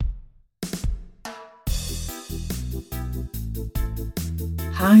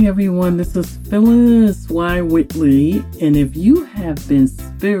Hi everyone, this is Phyllis Y. Whitley, and if you have been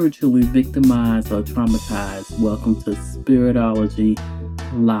spiritually victimized or traumatized, welcome to Spiritology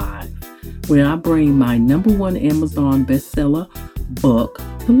Live, where I bring my #1 Amazon bestseller book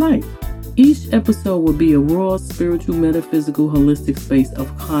to life. Each episode will be a raw, spiritual, metaphysical, holistic space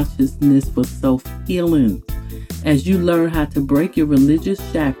of consciousness for self-healing as you learn how to break your religious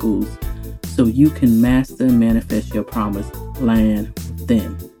shackles so you can master and manifest your promised land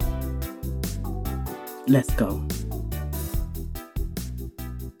within. Let's go.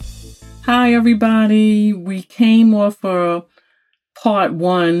 Hi, everybody. We came off of part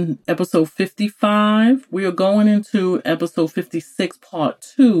 1, episode 55. We are going into episode 56, part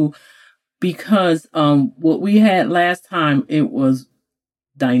 2, because what we had last time, it was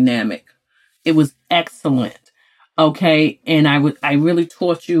dynamic. It was excellent. Okay. And I really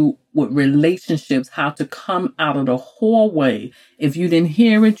taught you with relationships how to come out of the hallway. If you didn't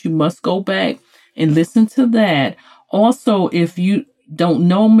hear it, you must go back and listen to that. Also, if you don't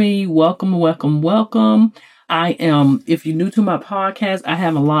know me, welcome. If you're new to my podcast, I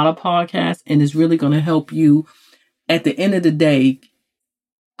have a lot of podcasts, and it's really going to help you. At the end of the day,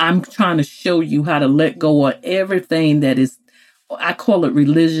 I'm trying to show you how to let go of everything that is, I call it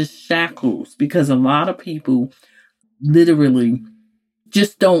religious shackles, because a lot of people literally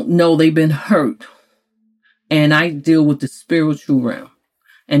just don't know they've been hurt. And I deal with the spiritual realm.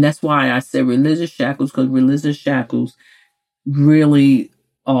 And that's why I said religious shackles, because religious shackles really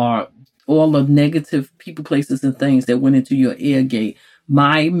are all the negative people, places, and things that went into your ear gate.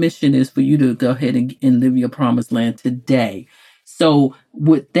 My mission is for you to go ahead and live your promised land today. So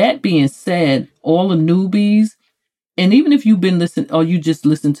with that being said, all the newbies, and even if you've been listening or you just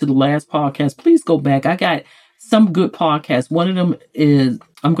listened to the last podcast, please go back. I got some good podcasts. One of them is,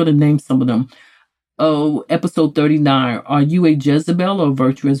 I'm going to name some of them. Episode 39, Are You a Jezebel or a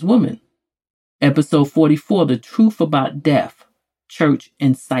Virtuous Woman? Episode 44, The Truth About Death, Church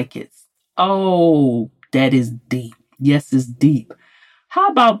and Psychics. Oh, that is deep. Yes, it's deep. How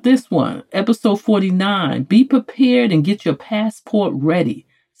about this one? Episode 49, Be Prepared and Get Your Passport Ready.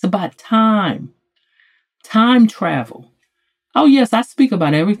 It's about time travel. Oh, yes, I speak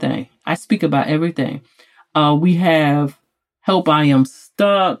about everything. We have Help I Am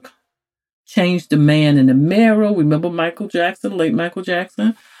Stuck, Change the Man in the Mirror. Remember Michael Jackson, late Michael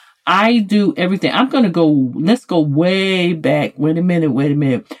Jackson? I do everything. Let's go way back. Wait a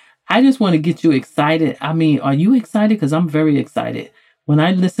minute. I just want to get you excited. I mean, are you excited? Because I'm very excited. When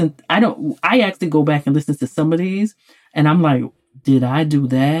I listen, I actually go back and listen to some of these, and I'm like, did I do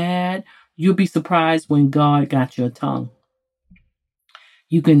that? You'll be surprised when God got your tongue.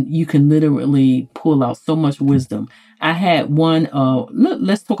 You can literally pull out so much wisdom. I had one,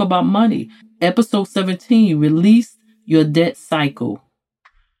 let's talk about money. Episode 17, Release Your Debt Cycle.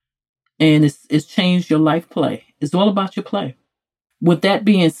 And it's changed your life play. It's all about your play. With that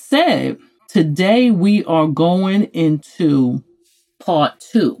being said, today we are going into part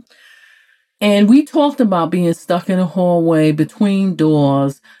 2. And we talked about being stuck in a hallway, between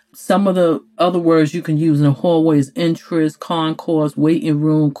doors. Some of the other words you can use in a hallway is entrance, concourse, waiting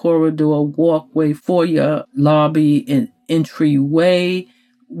room, corridor, walkway, foyer, lobby, and entryway.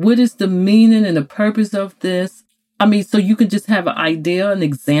 What is the meaning and the purpose of this? I mean, so you can just have an idea, an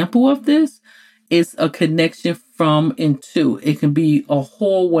example of this. It's a connection from and to. It can be a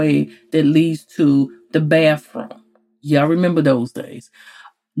hallway that leads to the bathroom. Y'all remember those days.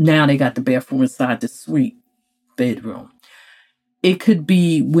 Now they got the bathroom inside the suite bedroom. It could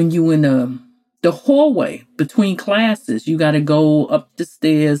be when you in the hallway between classes. You got to go up the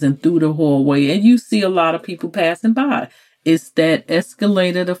stairs and through the hallway, and you see a lot of people passing by. It's that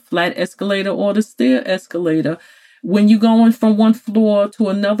escalator, the flat escalator or the stair escalator. When you're going from one floor to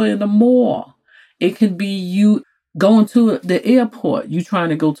another in the mall, it can be you going to the airport. You trying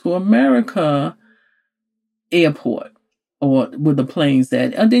to go to America airport, or with the planes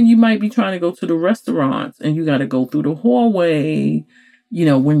at. And then you might be trying to go to the restaurants, and you got to go through the hallway,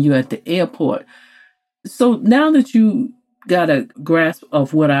 when you're at the airport. So now that you got a grasp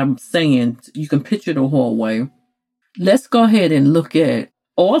of what I'm saying, you can picture the hallway. Let's go ahead and look at,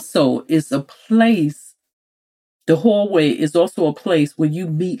 also, it's a place, the hallway is also a place where you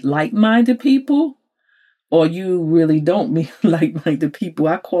meet like-minded people, or you really don't meet like-minded people.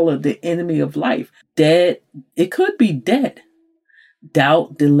 I call it the enemy of life. Dead. It could be dead.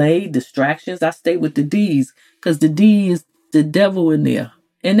 Doubt, delay, distractions. I stay with the D's because the D is the devil in there.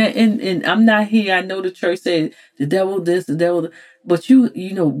 And I'm not here. I know the church said the devil this, the devil, but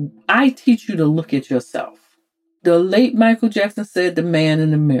I teach you to look at yourself. The late Michael Jackson said, "The man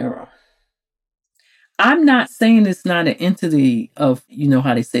in the mirror." I'm not saying it's not an entity of,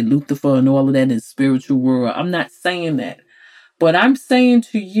 how they say Lucifer and all of that in the spiritual world. I'm not saying that. But I'm saying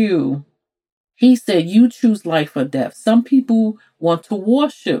to you, he said, you choose life or death. Some people want to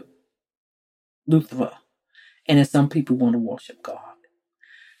worship Lucifer, and then some people want to worship God.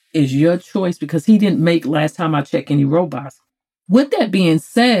 It's your choice, because he didn't make, last time I checked, any robots. With that being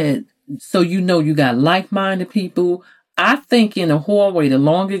said, so you got like-minded people. I think in a hallway, the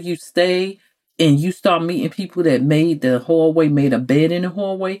longer you stay and you start meeting people that made the hallway, made a bed in the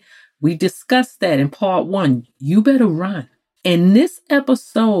hallway, we discussed that in part 1. You better run. In this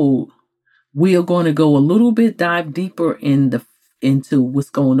episode, we are going to go a little bit, dive deeper into what's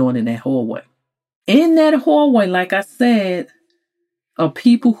going on in that hallway. In that hallway, like I said,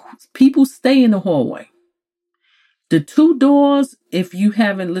 people stay in the hallway. The 2 doors, if you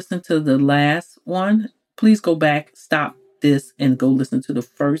haven't listened to the last one, please go back, stop this, and go listen to the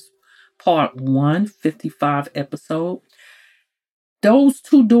first part 155 episode. Those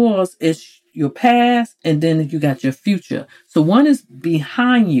 2 doors is your past, and then you got your future. So one is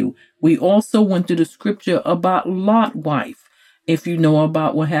behind you. We also went through the scripture about Lot's wife. If you know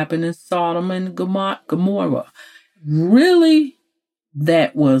about what happened in Sodom and Gomorrah, really,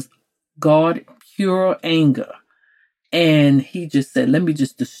 that was God pure anger. And he just said, let me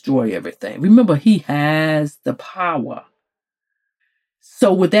just destroy everything. Remember, he has the power.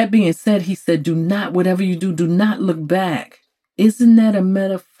 So with that being said, he said, whatever you do not look back. Isn't that a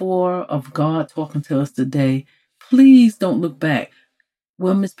metaphor of God talking to us today? Please don't look back.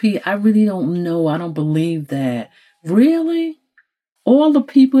 Well, Miss P, I really don't know. I don't believe that. Really? All the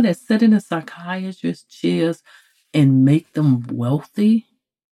people that sit in the psychiatrist chairs and make them wealthy?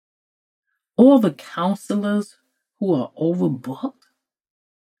 All the counselors who are overbooked?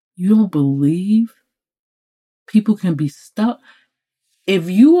 You don't believe people can be stuck? If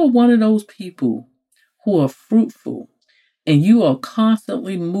you are one of those people who are fruitful and you are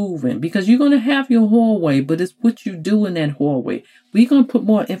constantly moving, because you're going to have your hallway, but it's what you do in that hallway. We're going to put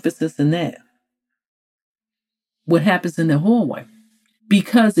more emphasis in that. What happens in the hallway?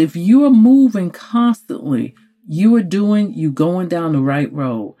 Because if you are moving constantly, you going down the right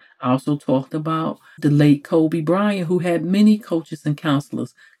road. I also talked about the late Kobe Bryant, who had many coaches and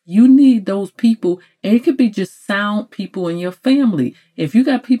counselors. You need those people, and it could be just sound people in your family. If you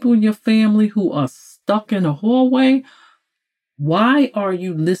got people in your family who are stuck in a hallway, why are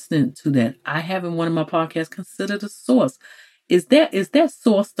you listening to that? I have in one of my podcasts, consider the source. Is that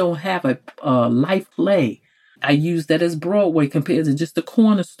source don't have a life play? I use that as Broadway compared to just the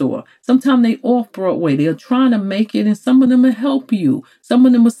corner store. Sometimes they off Broadway. They're trying to make it, and some of them will help you. Some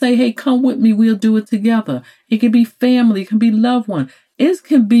of them will say, hey, come with me. We'll do it together. It can be family. It can be loved one. It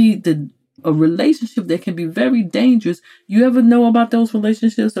can be a relationship that can be very dangerous. You ever know about those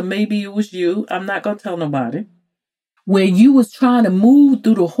relationships? Or maybe it was you. I'm not going to tell nobody. Where you was trying to move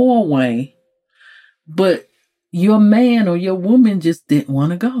through the hallway, but your man or your woman just didn't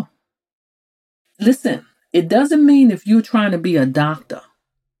want to go. Listen. It doesn't mean if you're trying to be a doctor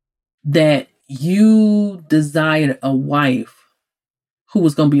that you desired a wife who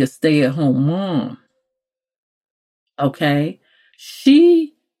was going to be a stay-at-home mom. Okay?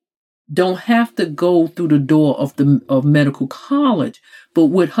 She don't have to go through the door of medical college, but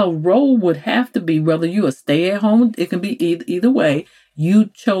what her role would have to be, whether you're a stay-at-home, it can be either way. You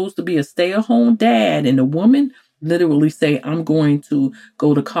chose to be a stay-at-home dad, and the woman literally say, I'm going to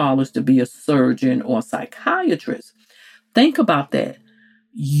go to college to be a surgeon or a psychiatrist. Think about that.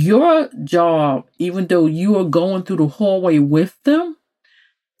 Your job, even though you are going through the hallway with them,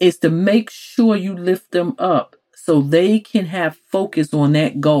 is to make sure you lift them up so they can have focus on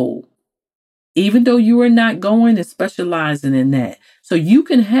that goal. Even though you are not going and specializing in that. So you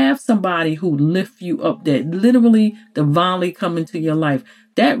can have somebody who lifts you up, that literally divinely come into your life.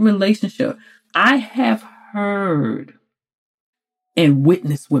 That relationship, I have heard and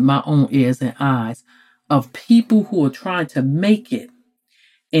witnessed with my own ears and eyes of people who are trying to make it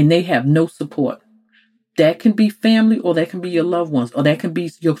and they have no support. That can be family, or that can be your loved ones, or that can be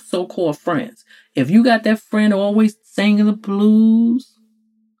your so-called friends. If you got that friend always singing the blues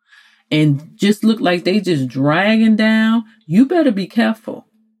and just look like they just dragging down, you better be careful.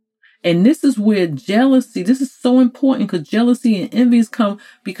 And this is where jealousy, this is so important, because jealousy and envy come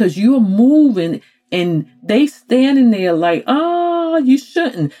because you're moving and they standing there like, you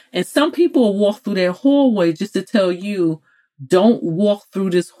shouldn't. And some people will walk through that hallway just to tell you, don't walk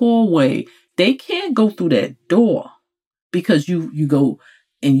through this hallway. They can't go through that door because you go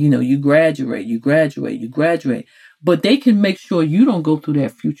and, you graduate. But they can make sure you don't go through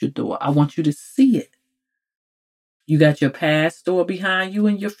that future door. I want you to see it. You got your past door behind you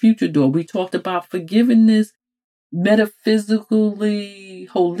and your future door. We talked about forgiveness metaphysically,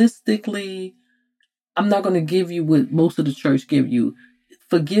 holistically. I'm not going to give you what most of the church give you.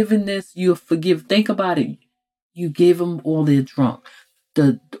 Forgiveness, you forgive. Think about it. You gave them all their drunk,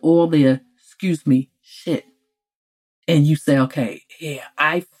 all their, shit. And you say, okay, yeah,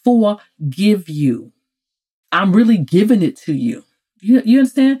 I forgive you. I'm really giving it to you. You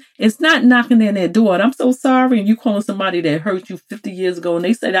understand? It's not knocking in that door. And I'm so sorry. And you calling somebody that hurt you 50 years ago. And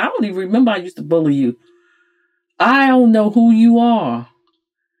they said, I don't even remember I used to bully you. I don't know who you are.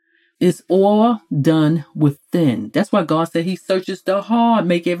 It's all done within. That's why God said he searches the heart,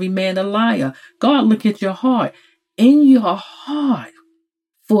 make every man a liar. God look at your heart. In your heart,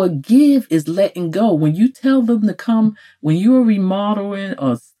 forgive is letting go. When you tell them to come, when you're remodeling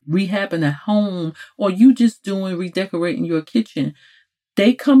or rehabbing a home, or you just doing redecorating your kitchen,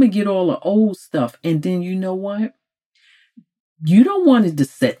 they come and get all the old stuff. And then you know what? You don't want it to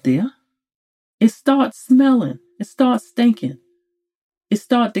sit there. It starts smelling. It starts stinking. It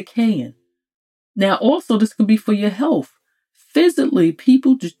starts decaying. Now, also, this can be for your health. Physically,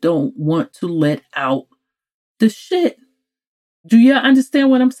 people just don't want to let out the shit. Do you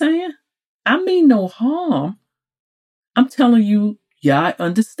understand what I'm saying? I mean no harm. I'm telling you, y'all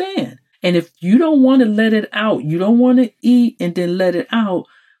understand. And if you don't want to let it out, you don't want to eat and then let it out,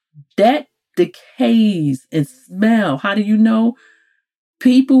 that decays and smell. How do you know?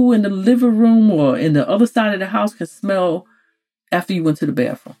 People in the living room or in the other side of the house can smell after you went to the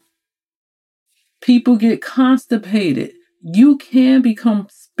bathroom. People get constipated. You can become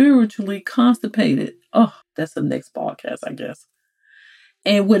spiritually constipated. Oh, that's the next podcast, I guess.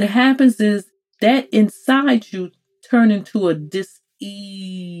 And what happens is that inside you turn into a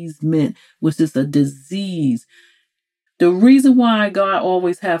diseasement, which is a disease. The reason why God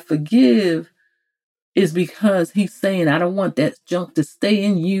always have forgive is because he's saying, I don't want that junk to stay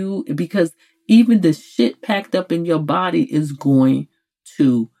in you, because even the shit packed up in your body is going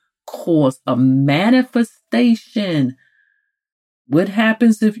to cause a manifestation. What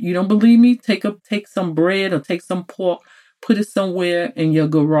happens if you don't believe me? Take some bread or take some pork, put it somewhere in your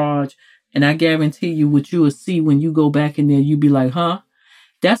garage, and I guarantee you what you will see when you go back in there, you'll be like, huh?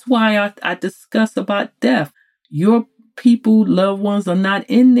 That's why I discuss about death. Your people, loved ones are not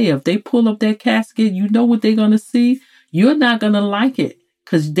in there. If they pull up that casket, you know what they're going to see. You're not going to like it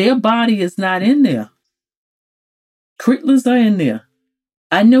because their body is not in there. Critlers are in there.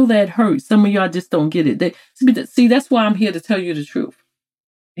 I know that hurts. Some of y'all just don't get it. See, that's why I'm here to tell you the truth.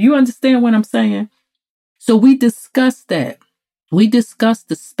 You understand what I'm saying? So we discussed that. We discussed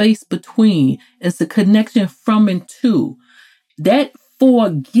the space between. It's a connection from and to. That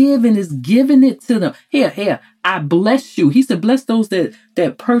forgiving is giving it to them. Here, I bless you. He said, bless those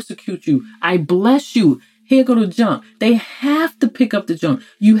that persecute you. I bless you. Here go the junk. They have to pick up the junk.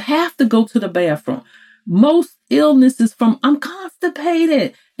 You have to go to the bathroom. Most illnesses from, I'm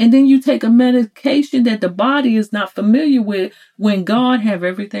constipated. And then you take a medication that the body is not familiar with when God have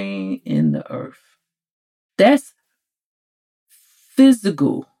everything in the earth. That's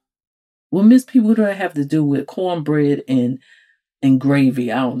physical. Well, Miss P, what do I have to do with cornbread and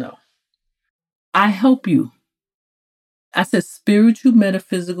gravy? I don't know. I help you. I said spiritual,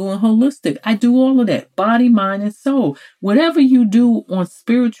 metaphysical, and holistic. I do all of that. Body, mind, and soul. Whatever you do on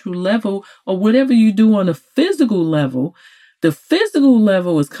spiritual level or whatever you do on the physical level, the physical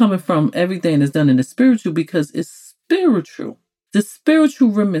level is coming from everything that's done in the spiritual because it's spiritual. The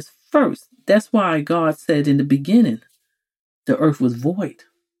spiritual realm is first. That's why God said in the beginning, the earth was void.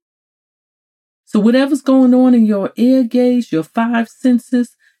 So whatever's going on in your ear gaze, your five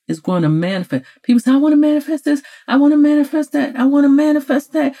senses, is going to manifest. People say, I want to manifest this. I want to manifest that. I want to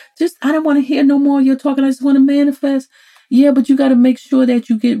manifest that. I don't want to hear no more of your talking. I just want to manifest. Yeah, but you got to make sure that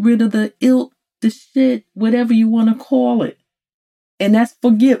you get rid of the ilk, the shit, whatever you want to call it. And that's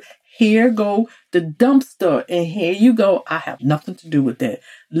forgive. Here go the dumpster. And here you go. I have nothing to do with that.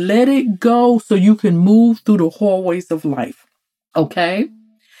 Let it go so you can move through the hallways of life. Okay?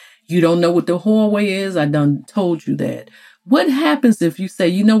 You don't know what the hallway is. I done told you that. What happens if you say,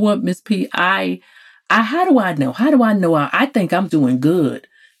 you know what, Miss P, how do I know? How do I know? I think I'm doing good.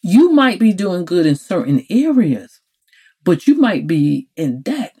 You might be doing good in certain areas, but you might be in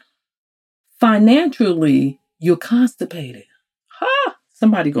debt. Financially, you're constipated.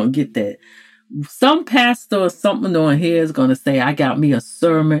 Somebody gonna get that. Some pastor or something on here is gonna say, I got me a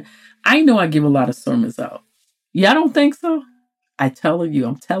sermon. I know I give a lot of sermons out. Y'all don't think so? I'm telling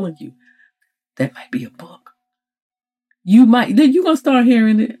you, that might be a book. You're going to start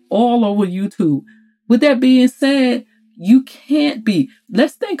hearing it all over YouTube. With that being said, you can't be.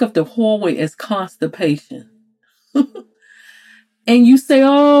 Let's think of the hallway as constipation. And you say,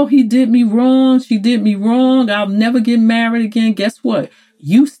 oh, he did me wrong. She did me wrong. I'll never get married again. Guess what?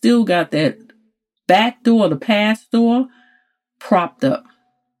 You still got that back door, the past door, propped up.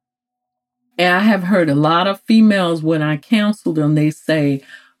 And I have heard a lot of females when I counsel them, they say,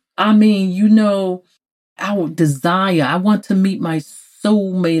 I mean, I would desire, I want to meet my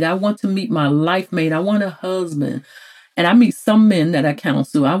soulmate. I want to meet my life mate. I want a husband. And I meet some men that I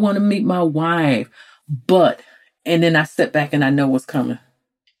counsel. I want to meet my wife. And then I sit back and I know what's coming.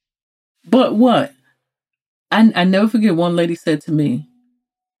 But what? I never forget one lady said to me,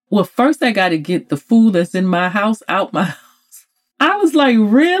 well, first I got to get the food that's in my house out my house. I was like,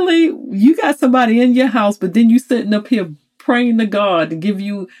 really? You got somebody in your house, but then you sitting up here praying to God to give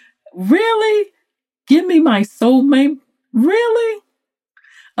you, really? Give me my soulmate? Really?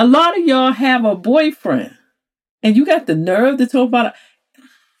 A lot of y'all have a boyfriend and you got the nerve to talk about it.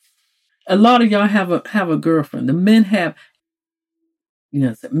 A lot of y'all have a girlfriend. The men have,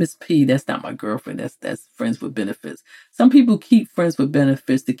 Miss P, that's not my girlfriend. That's friends with benefits. Some people keep friends with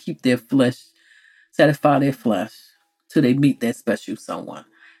benefits to keep their flesh, satisfy their flesh till they meet that special someone.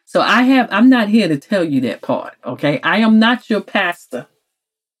 So I'm not here to tell you that part. Okay. I am not your pastor.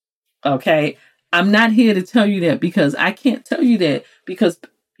 Okay. I'm not here to tell you that because I can't tell you that because,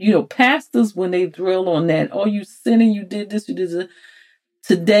 pastors, when they drill on that, oh, you sinning, you did this, you did this.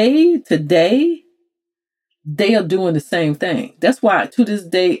 Today, they are doing the same thing. That's why to this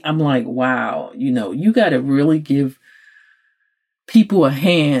day, I'm like, wow, you got to really give people a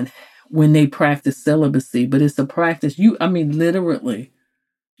hand when they practice celibacy, but it's a practice. Literally,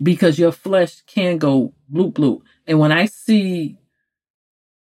 because your flesh can go bloop, bloop. And when I see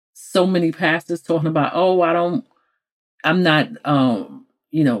so many pastors talking about, oh, I'm not,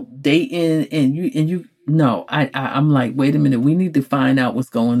 dating no, I'm like, wait a minute. We need to find out what's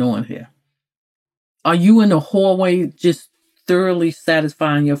going on here. Are you in the hallway just thoroughly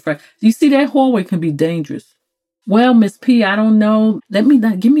satisfying your friend? You see, that hallway can be dangerous. Well, Miss P, I don't know. Give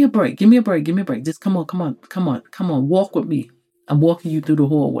me a break. Give me a break. Just come on. Walk with me. I'm walking you through the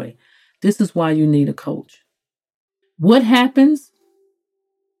hallway. This is why you need a coach. What happens?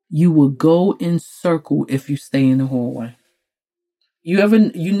 You will go in circle if you stay in the hallway.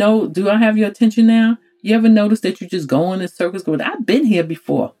 Do I have your attention now? You ever notice that you just go in circles? I've been here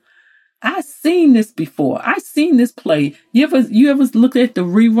before. I've seen this before. I've seen this play. You ever look at the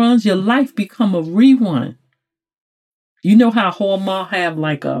reruns? Your life become a rerun. You know how Hallmark have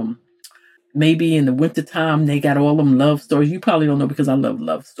maybe in the wintertime they got all them love stories. You probably don't know because I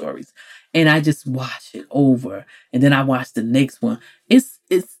love stories. And I just watch it over. And then I watch the next one. It's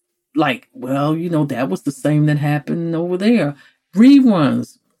like, well, that was the same that happened over there.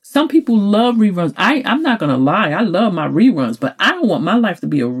 Reruns. Some people love reruns. I'm not going to lie. I love my reruns, but I don't want my life to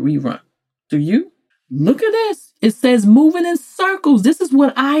be a rerun. Do you? Look at this. It says moving in circles. This is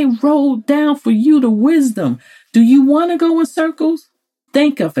what I wrote down for you, the wisdom. Do you want to go in circles?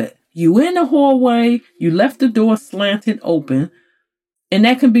 Think of it. You in the hallway. You left the door slanted open. And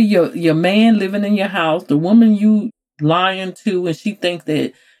that can be your man living in your house, the woman you lying to, and she thinks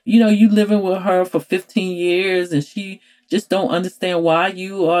that, you living with her for 15 years and she just don't understand why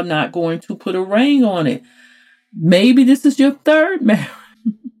you are not going to put a ring on it. Maybe this is your third marriage.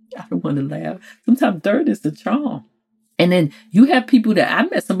 I don't want to laugh. Sometimes third is the charm. And then you have people that I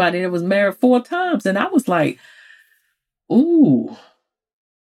met somebody that was married 4 times. And I was like, ooh.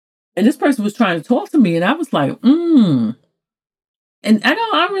 And this person was trying to talk to me. And I was like, And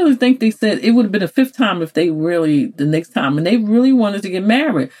I really think they said it would have been a 5th time if the next time. And they really wanted to get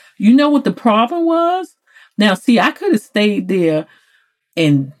married. You know what the problem was? Now, see, I could have stayed there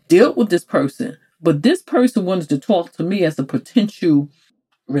and dealt with this person. But this person wanted to talk to me as a potential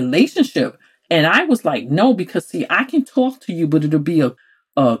relationship. And I was like, no, because see, I can talk to you, but it'll be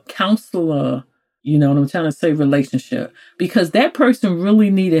a counselor, you know what I'm trying to say, relationship. Because that person really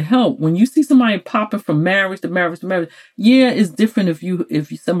needed help. When you see somebody popping from marriage to marriage to marriage, yeah, it's different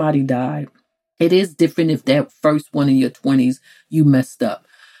if somebody died. It is different if that first one in your 20s, you messed up.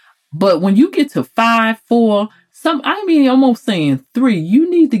 But when you get to 5, 4, almost saying 3,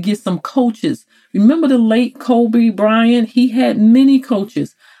 you need to get some coaches. Remember the late Kobe Bryant? He had many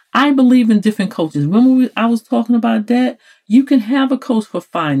coaches. I believe in different coaches. Remember I was talking about that? You can have a coach for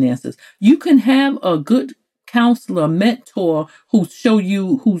finances. You can have a good counselor, mentor who show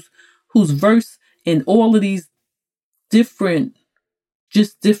you who's versed in all of these different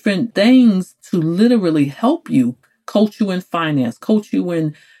things to literally help you, coach you in finance, coach you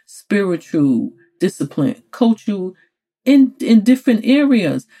in spiritual discipline, coach you in different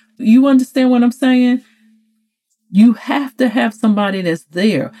areas. You understand what I'm saying? You have to have somebody that's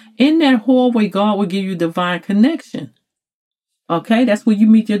there. In that hallway, God will give you divine connection. Okay, that's where you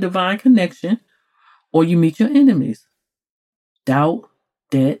meet your divine connection or you meet your enemies. Doubt,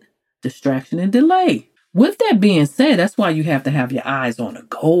 debt, distraction, and delay. With that being said, that's why you have to have your eyes on a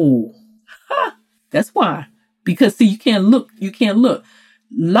goal. That's why. Because see, you can't look.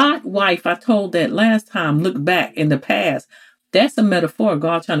 Lot wife, I told that last time, look back in the past. That's a metaphor.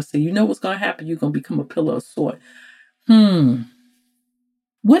 God trying to say, you know what's going to happen? You're going to become a pillar of salt.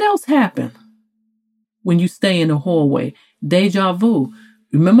 What else happened when you stay in the hallway? Deja vu.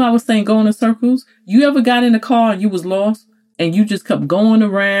 Remember I was saying go in circles? You ever got in a car and you was lost and you just kept going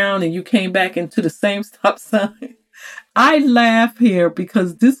around and you came back into the same stop sign? I laugh here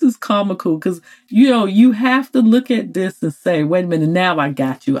because this is comical because, you have to look at this and say, wait a minute, now I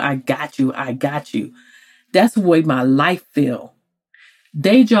got you. That's the way my life feel.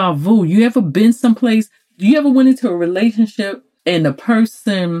 Deja vu. You ever been someplace? You ever went into a relationship and the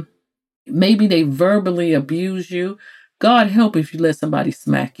person, maybe they verbally abuse you? God help if you let somebody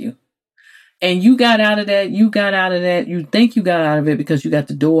smack you. And you got out of that. You think you got out of it because you got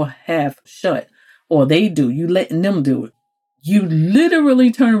the door half shut. Or they do. You letting them do it. You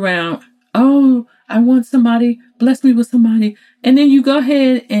literally turn around. Oh, I want somebody. Bless me with somebody. And then you go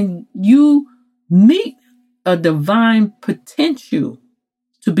ahead and you meet a divine potential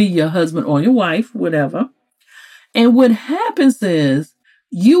to be your husband or your wife, whatever. And what happens is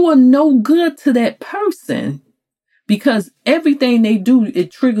you are no good to that person because everything they do,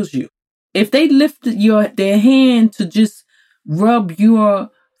 it triggers you. If they lift their hand to just rub your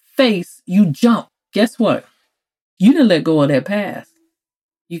face, you jump. Guess what? You didn't let go of that past.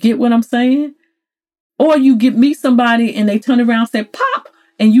 You get what I'm saying? Or you meet somebody and they turn around and say, pop.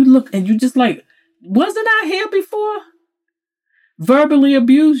 And you look and you just like, wasn't I here before? Verbally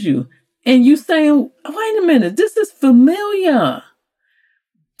abuse you. And you saying, wait a minute, this is familiar.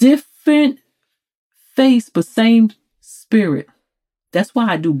 Different face, but same spirit. That's why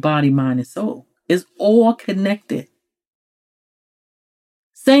I do body, mind, and soul. It's all connected.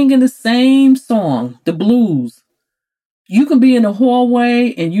 Singing the same song, the blues. You can be in the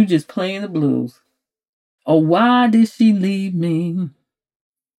hallway and you just playing the blues. Oh, why did she leave me?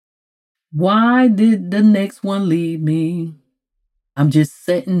 Why did the next one leave me? I'm just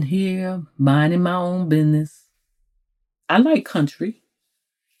sitting here minding my own business. I like country.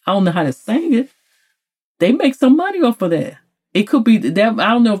 I don't know how to sing it. They make some money off of that. It could be that. I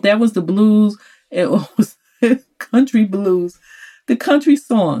don't know if that was the blues. It was country blues. The country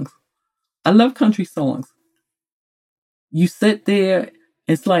songs. I love country songs. You sit there.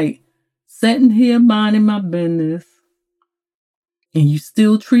 It's like sitting here minding my business. And you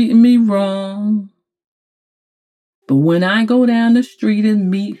still treating me wrong. But when I go down the street and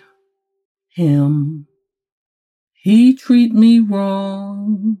meet him, he treat me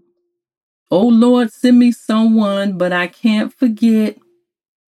wrong. Oh Lord, send me someone, but I can't forget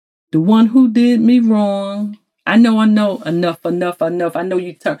the one who did me wrong. I know. Enough. I know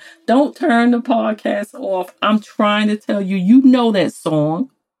you don't turn the podcast off. I'm trying to tell you, you know that song.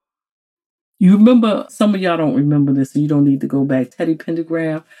 You remember, some of y'all don't remember this, so you don't need to go back. Teddy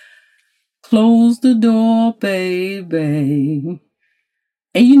Pendergrass, close the door, baby.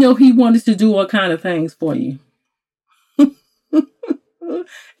 And he wanted to do all kind of things for you.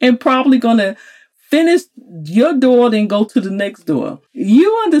 And probably gonna finish your door, then go to the next door.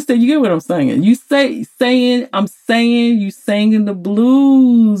 You understand? You get what I'm saying? You saying you singing the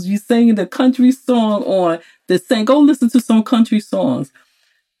blues. You singing the country song on the same. Go listen to some country songs.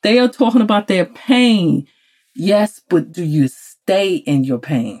 They are talking about their pain. Yes, but do you stay in your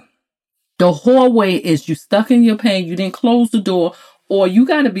pain? The hallway is you stuck in your pain. You didn't close the door, or you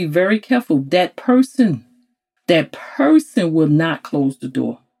got to be very careful. That person will not close the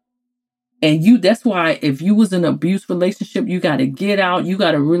door. And that's why if you was in an abuse relationship, you got to get out. You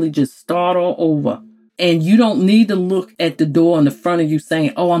got to really just start all over. And you don't need to look at the door in the front of you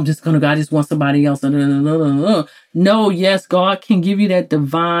saying, oh, I just want somebody else. No, yes, God can give you that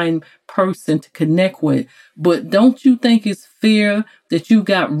divine person to connect with. But don't you think it's fair that you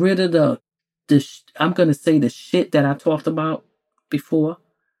got rid of I'm going to say the shit that I talked about before?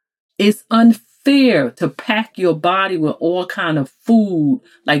 It's unfair to pack your body with all kind of food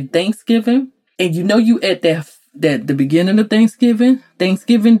like Thanksgiving. And you at the beginning of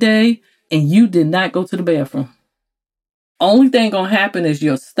Thanksgiving Day, and you did not go to the bathroom. Only thing gonna happen is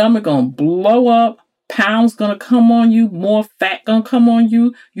your stomach gonna blow up, pounds gonna come on you, more fat gonna come on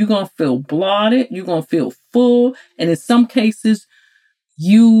you, you're gonna feel bloated, you're gonna feel full, and in some cases,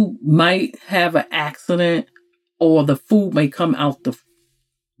 you might have an accident or the food may come out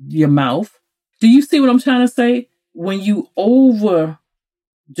your mouth. Do you see what I'm trying to say? when you overdo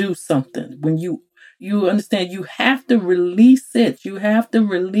something, when you understand you have to release it. You have to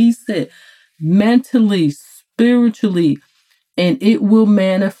release it mentally, spiritually, and it will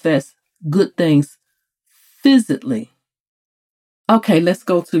manifest good things physically. Okay, let's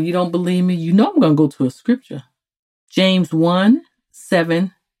go to, you don't believe me? You know I'm going to go to a scripture. James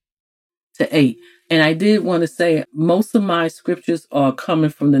 1:7-8. And I did want to say most of my scriptures are coming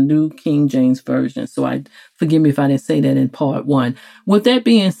from the New King James Version. So forgive me if I didn't say that in part 1. With that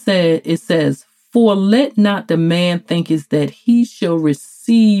being said, it says, "For let not the man think is that he shall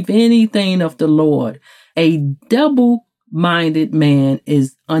receive anything of the Lord. A double-minded man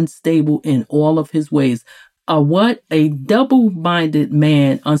is unstable in all of his ways." A what? A double-minded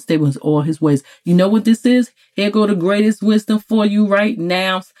man, unstable in all his ways. You know what this is? Here go the greatest wisdom for you right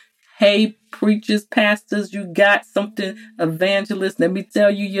now. Hey, preachers, pastors, you got something, evangelists. Let me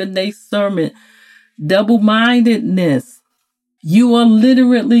tell you your next sermon. Double-mindedness. You are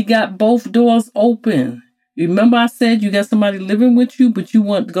literally got both doors open. Remember I said you got somebody living with you, but you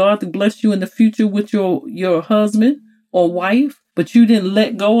want God to bless you in the future with your husband or wife, but you didn't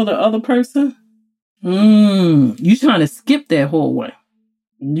let go of the other person? You trying to skip that whole way.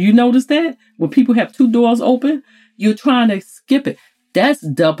 You notice that? When people have two doors open, you're trying to skip it. That's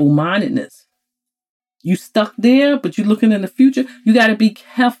double-mindedness. You stuck there, but you're looking in the future. You got to be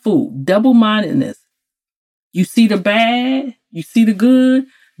careful. Double-mindedness. You see the bad, you see the good.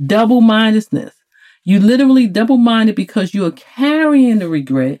 Double-mindedness. You literally double-minded because you are carrying the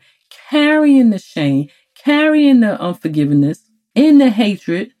regret, carrying the shame, carrying the unforgiveness, and the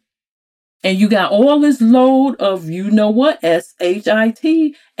hatred. And you got all this load of, you know what,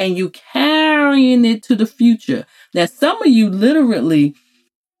 SHIT, and you carrying it to the future. Now, some of you literally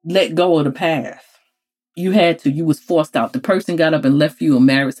let go of the past. You had to. You was forced out. The person got up and left you and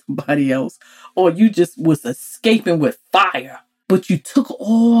married somebody else. Or you just was escaping with fire. But you took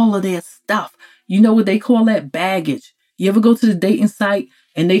all of their stuff. You know what they call that? Baggage. You ever go to the dating site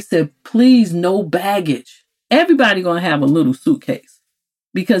and they said, please, no baggage. Everybody gonna have a little suitcase.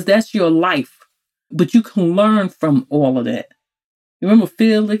 Because that's your life. But you can learn from all of that. You remember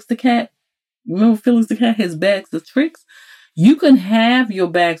Felix the cat? His bags of tricks? You can have your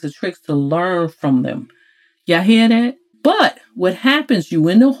bags of tricks to learn from them. Y'all hear that? But what happens, you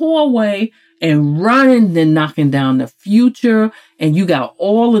in the hallway and running and knocking down the future, and you got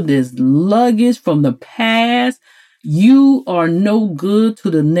all of this luggage from the past. You are no good to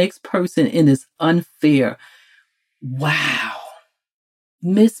the next person, and it's unfair. Wow.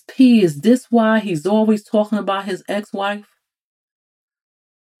 Miss P, is this why he's always talking about his ex-wife?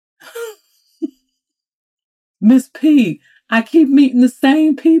 Miss P, I keep meeting the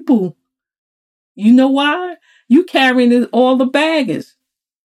same people. You know why? You carrying all the baggage.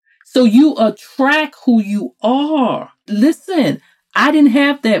 So you attract who you are. Listen, I didn't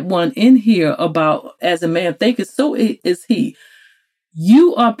have that one in here about as a man thinketh, so is he.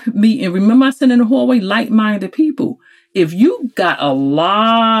 You are meeting, remember I said in the hallway, like-minded people. If you got a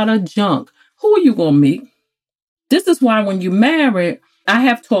lot of junk, who are you going to meet? This is why when you married, I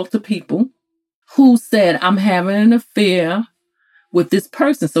have talked to people who said, I'm having an affair with this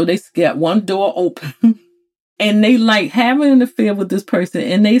person. So they got one door open and they like having an affair with this person.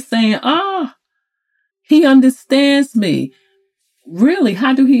 And they saying, he understands me. Really?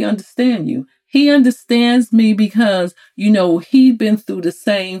 How do he understand you? He understands me because, he'd been through the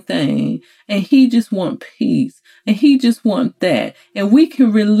same thing and he just want peace and he just want that. And we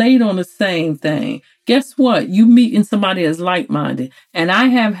can relate on the same thing. Guess what? You meeting somebody that's like-minded. And I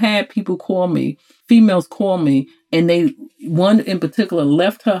have had people call me, females call me, and one in particular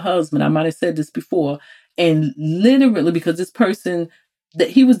left her husband. I might have said this before. And literally because this person that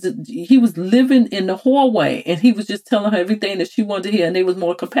he was living in the hallway and he was just telling her everything that she wanted to hear and they was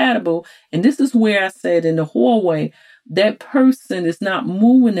more compatible. And this is where I said in the hallway, that person is not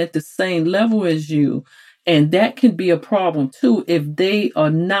moving at the same level as you. And that can be a problem too. If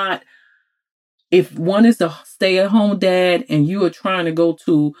one is a stay-at-home dad and you are trying to go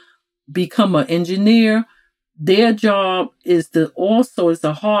to become an engineer, their job is it's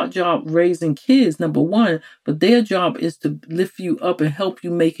a hard job raising kids, number one, but their job is to lift you up and help you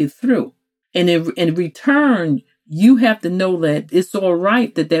make it through. And in return, you have to know that it's all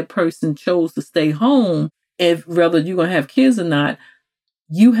right that person chose to stay home. If whether you're going to have kids or not,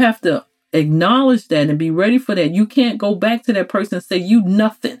 you have to acknowledge that and be ready for that. You can't go back to that person and say, you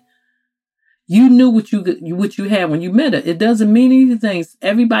nothing. You knew what you had when you met her. It doesn't mean anything.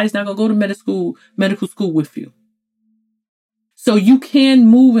 Everybody's not going to go to medical school with you. So you can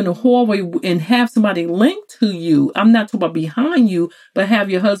move in a hallway and have somebody linked to you. I'm not talking about behind you, but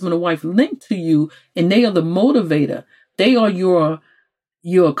have your husband or wife linked to you, and they are the motivator. They are your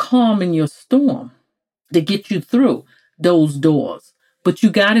calm in your storm to get you through those doors. But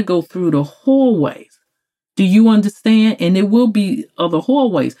you got to go through the hallways. Do you understand? And there will be other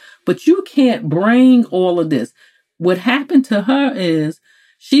hallways, but you can't bring all of this. What happened to her is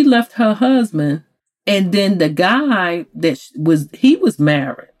she left her husband, and then the guy he was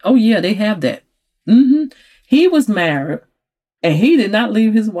married. Oh yeah, they have that. He was married, and he did not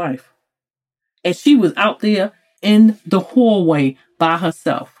leave his wife. And she was out there in the hallway by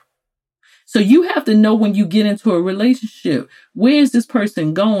herself. So you have to know when you get into a relationship, where is this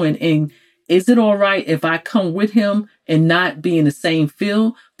person going? And is it all right if I come with him and not be in the same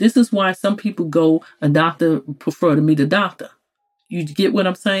field? This is why some people a doctor prefer to meet a doctor. You get what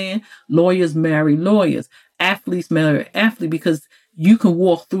I'm saying? Lawyers marry lawyers. Athletes marry athletes because you can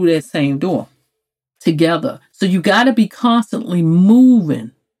walk through that same door together. So you got to be constantly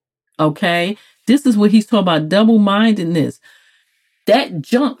moving. Okay? This is what he's talking about, double-mindedness. That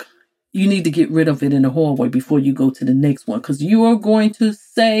junk, you need to get rid of it in the hallway before you go to the next one. Because you are going to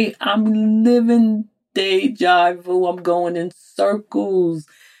say, I'm living deja vu. I'm going in circles.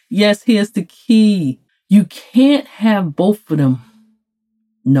 Yes, here's the key. You can't have both of them.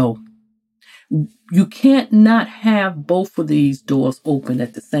 No. You can't not have both of these doors open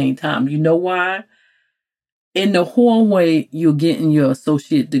at the same time. You know why? In the hallway, you're getting your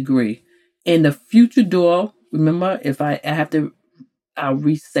associate degree. In the future door, remember, if I'll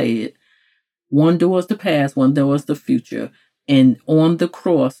re-say it. One door is the past, one door is the future. And on the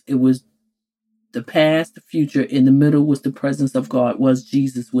cross, it was the past, the future. In the middle was the presence of God, was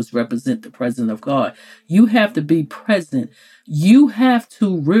Jesus, was represent the presence of God. You have to be present. You have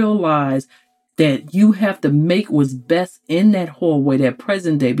to realize that you have to make what's best in that hallway, that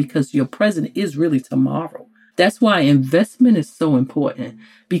present day, because your present is really tomorrow. That's why investment is so important,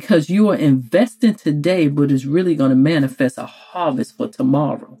 because you are investing today, but it's really going to manifest a harvest for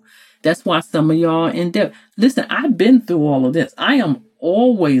tomorrow. That's why some of y'all are in debt. Listen, I've been through all of this. I am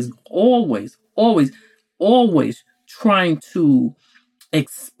always trying to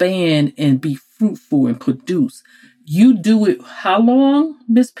expand and be fruitful and produce. You do it. How long,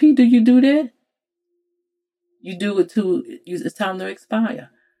 Miss P, do you do that? You do it till it's time to expire.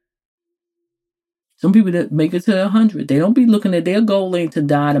 Some people that make it to 100, they don't be looking at their goal ain't to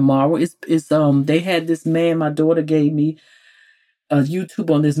die tomorrow. They had this man, my daughter gave me a YouTube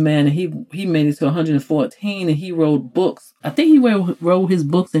on this man, and he made it to 114, and he wrote books. I think he wrote his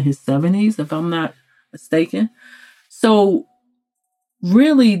books in his 70s, if I'm not mistaken. So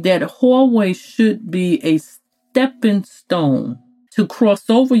really, that hallway should be a stepping stone to cross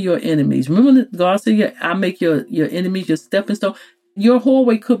over your enemies. Remember that God said, I make your enemies your stepping stone. Your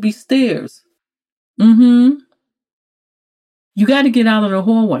hallway could be stairs. You got to get out of the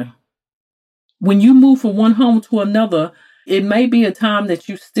hallway. When you move from one home to another, it may be a time that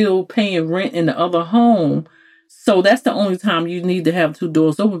you're still paying rent in the other home. So that's the only time you need to have two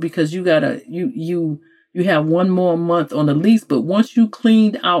doors open, because you have one more month on the lease. But once you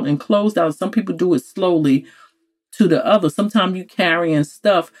cleaned out and closed out, some people do it slowly to the other. Sometimes you carrying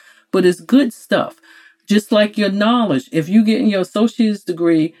stuff, but it's good stuff. Just like your knowledge. If you get in your associate's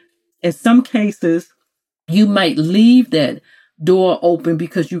degree, in some cases, you might leave that door open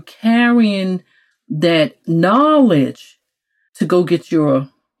because you're carrying that knowledge to go get your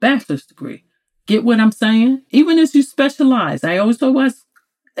bachelor's degree. Get what I'm saying? Even as you specialize. I always talk about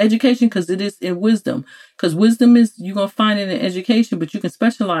education because it is in wisdom. Because wisdom is, you're going to find it in education, but you can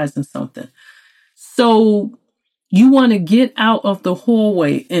specialize in something. So you want to get out of the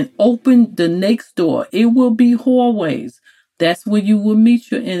hallway and open the next door. It will be hallways. That's where you will meet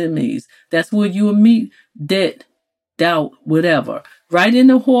your enemies. That's where you will meet debt, doubt, whatever. Right in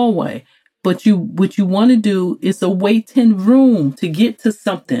the hallway. But what you want to do is a waiting room to get to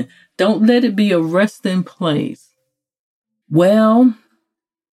something. Don't let it be a resting place. Well,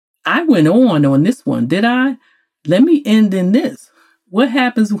 I went on this one, did I? Let me end in this. What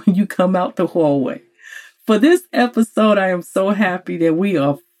happens when you come out the hallway? For this episode, I am so happy that we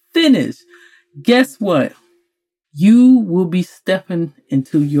are finished. Guess what? You will be stepping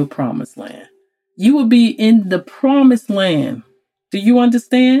into your promised land. You will be in the promised land. Do you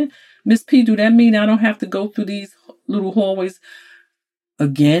understand? Miss P, do that mean I don't have to go through these little hallways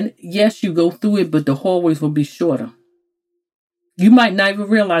again? Yes, you go through it, but the hallways will be shorter. You might not even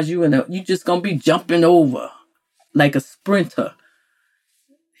realize you just gonna be jumping over like a sprinter.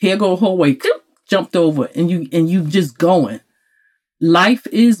 Here go a hallway, jumped over, and you just going. Life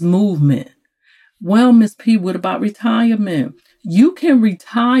is movement. Well, Miss P, what about retirement? you can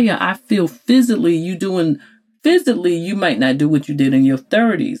retire. I feel physically, you might not do what you did in your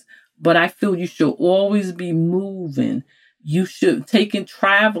 30s, but I feel you should always be moving. You should taking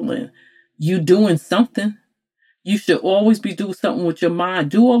traveling. You doing something. You should always be doing something with your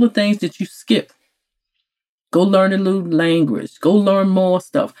mind. Do all the things that you skip. Go learn a new language. Go learn more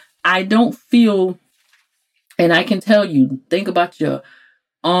stuff. I don't feel, and I can tell you, think about your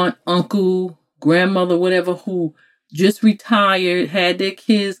aunt, uncle, grandmother, whatever, who just retired, had their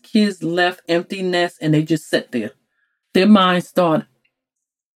kids left, empty nest, and they just sat there. Their minds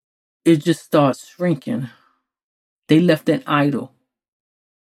just starts shrinking. They left that idle.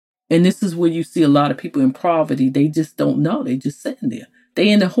 And this is where you see a lot of people in poverty. They just don't know. They just sitting there. They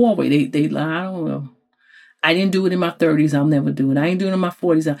in the hallway. They I don't know. I didn't do it in my 30s. I'll never do it. I ain't doing it in my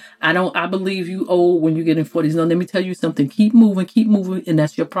 40s. I believe you old when you get in 40s. No, let me tell you something. Keep moving, and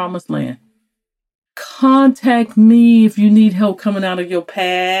that's your promised land. Contact me if you need help coming out of your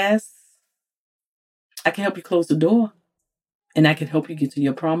past. I can help you close the door, and I can help you get to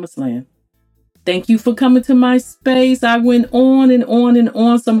your promised land. Thank you for coming to my space. I went on and on and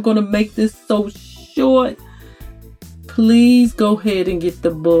on, so I'm going to make this so short. Please go ahead and get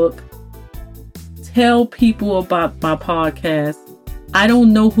the book. Tell people about my podcast. I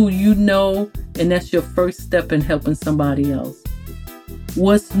don't know who you know, and that's your first step in helping somebody else.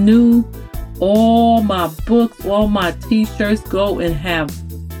 What's new? All my books, all my t-shirts. Go and have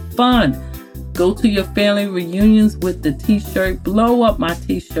fun. Go to your family reunions with the t-shirt. Blow up my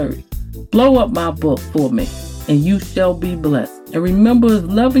t-shirt. Blow up my book for me, and you shall be blessed. And remember, if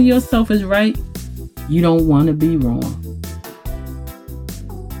loving yourself is right, you don't want to be wrong.